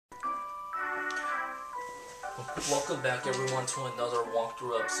Welcome back everyone to another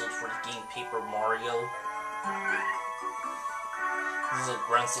walkthrough episode for the game Paper Mario. This is a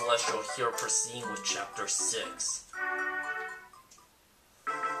Grand Celestial here proceeding with Chapter 6.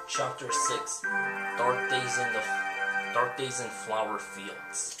 Chapter 6, Dark Days in Flower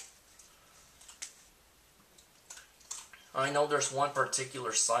Fields. I know there's one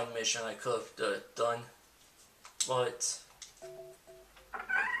particular side mission I could have done, but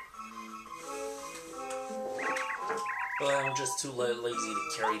I'm just too lazy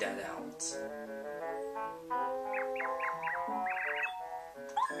to carry that out.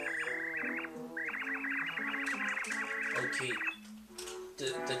 Okay,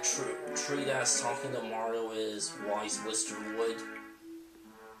 the tree that's talking to Mario is Wise Wister Wood,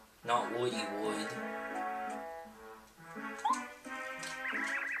 not Woody Wood.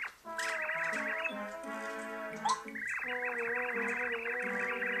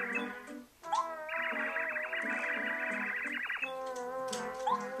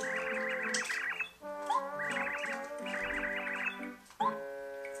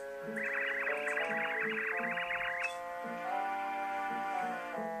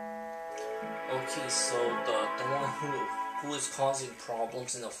 Okay, so the one who is causing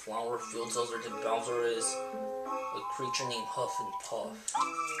problems in the flower fields other than Bowser is a creature named Huff and Puff.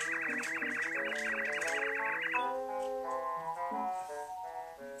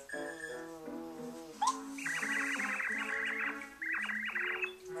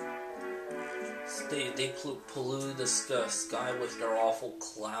 They pollute the sky with their awful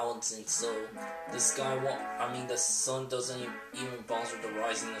clouds, and so the sun doesn't even bother to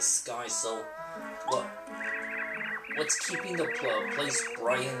rise in the sky, so what's keeping the place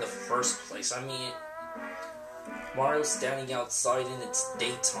bright in the first place? I mean, Mario's standing outside and it's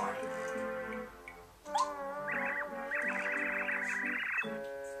daytime.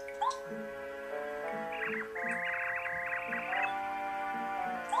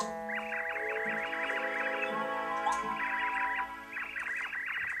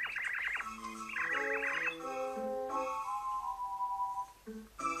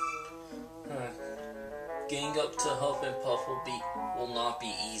 Getting up to Huff and Puff will not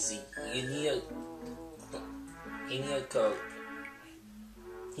be easy. You need a coat.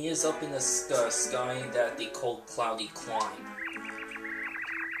 He is up in the sky that they call Cloudy Climb.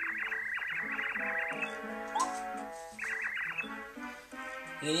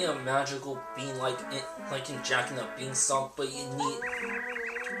 You need a magical bean like in Jack and the Beanstalk, but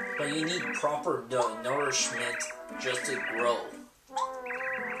you need proper nourishment just to grow.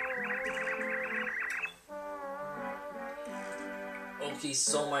 Okay,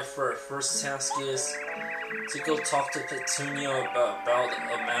 so my first task is to go talk to Petunia about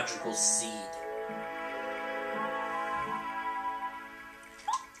a magical seed.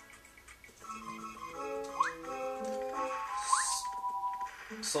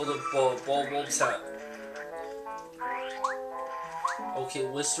 So the bulbs have... Okay,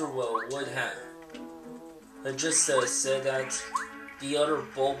 Wister would have... It just said that the other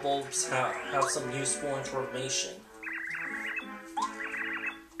bulbs have some useful information.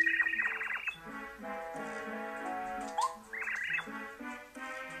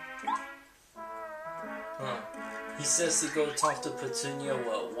 He says to go talk to Petunia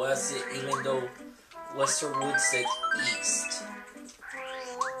west, even though Westerwood said east.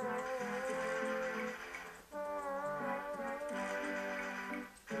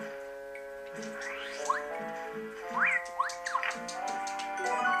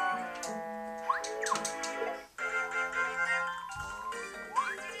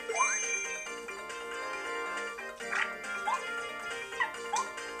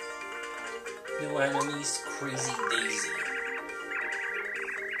 New enemies, Crazy Daisy.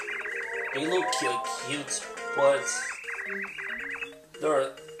 They look cute, but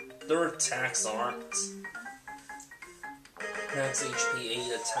their attacks aren't. Max HP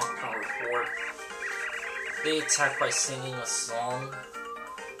 8, attack power 4. They attack by singing a song,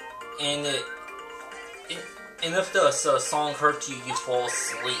 and if the song hurts you, you fall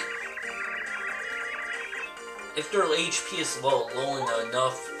asleep. If their HP is low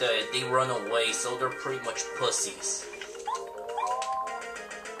enough that they run away, so they're pretty much pussies.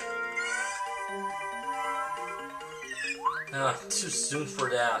 Too soon for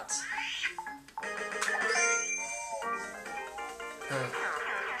that.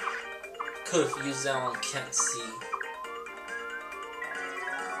 Could have used that on Can't See.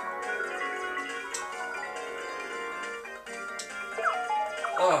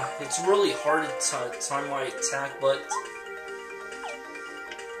 It's really hard to time my attack, but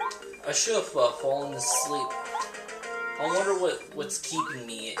I should have fallen asleep. I wonder what's keeping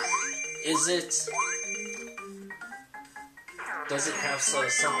me. Is it does it have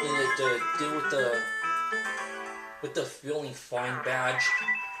something to do with the feeling fine badge?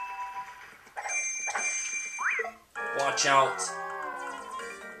 Watch out!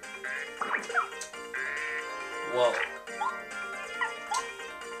 Whoa!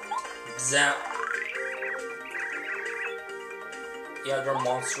 Zap! Yeah, they're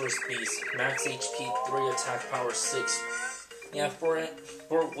monstrous beasts. Max HP 3, attack power 6. Yeah, for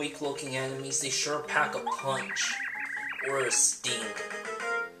weak-looking enemies, they sure pack a punch. Or a sting.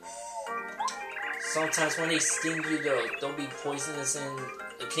 Sometimes when they sting you, they'll be poisonous, and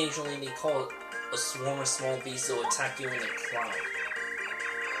occasionally they call a swarm of small beasts that will attack you in a cloud.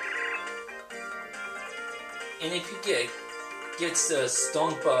 And if you get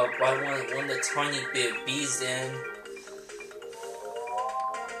stung by one of the tiny bit bees,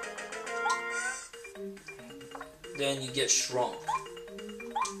 then you get shrunk.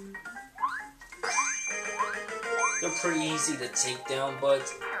 They're pretty easy to take down,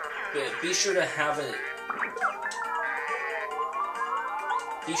 but be sure to have a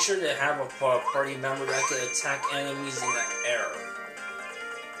party member that can attack enemies in the air.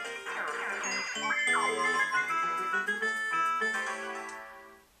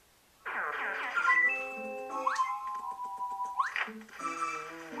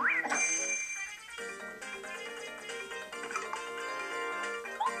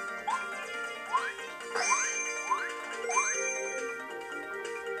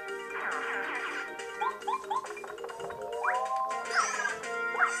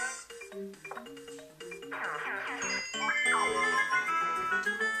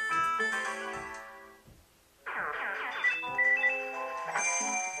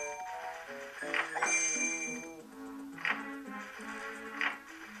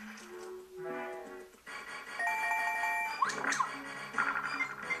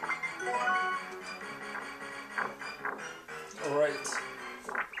 Alright.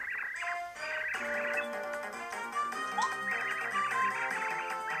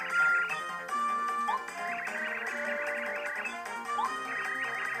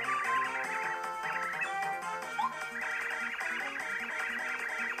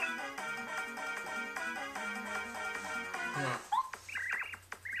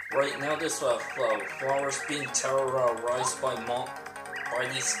 Right now, this flower's being terrorized by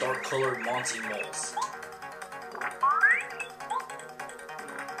these dark-colored Monty moles.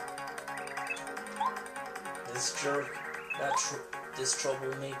 This jerk, this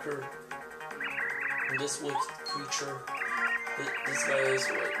troublemaker, and this wicked creature. This guy is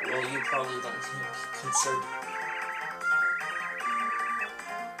well, you probably don't consider.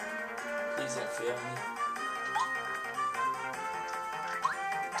 Please don't fail me.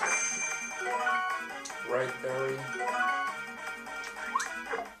 Right, Barry.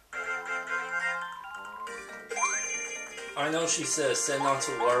 I know she said not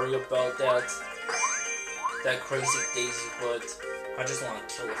to worry about that crazy Daisy, but I just want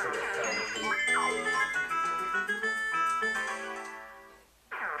to kill her for the hell of it.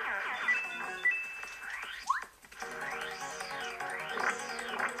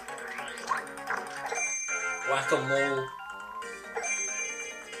 Whack-a-mole.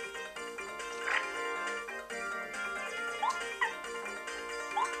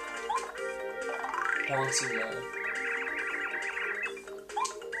 Haunty mole.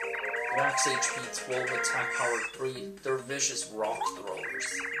 Max HP 12, attack power 3. They're vicious rock throwers.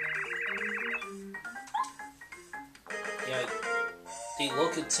 Yeah, they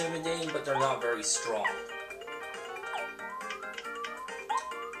look intimidating, but they're not very strong.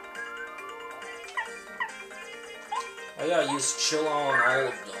 I gotta use chill on all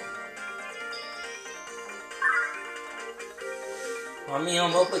of them. I mean,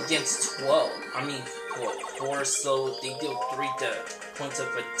 I'm up against 12. I mean, 4, so they deal 3 points of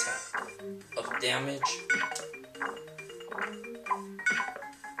damage.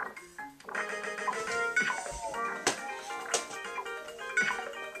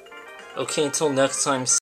 Okay, until next time.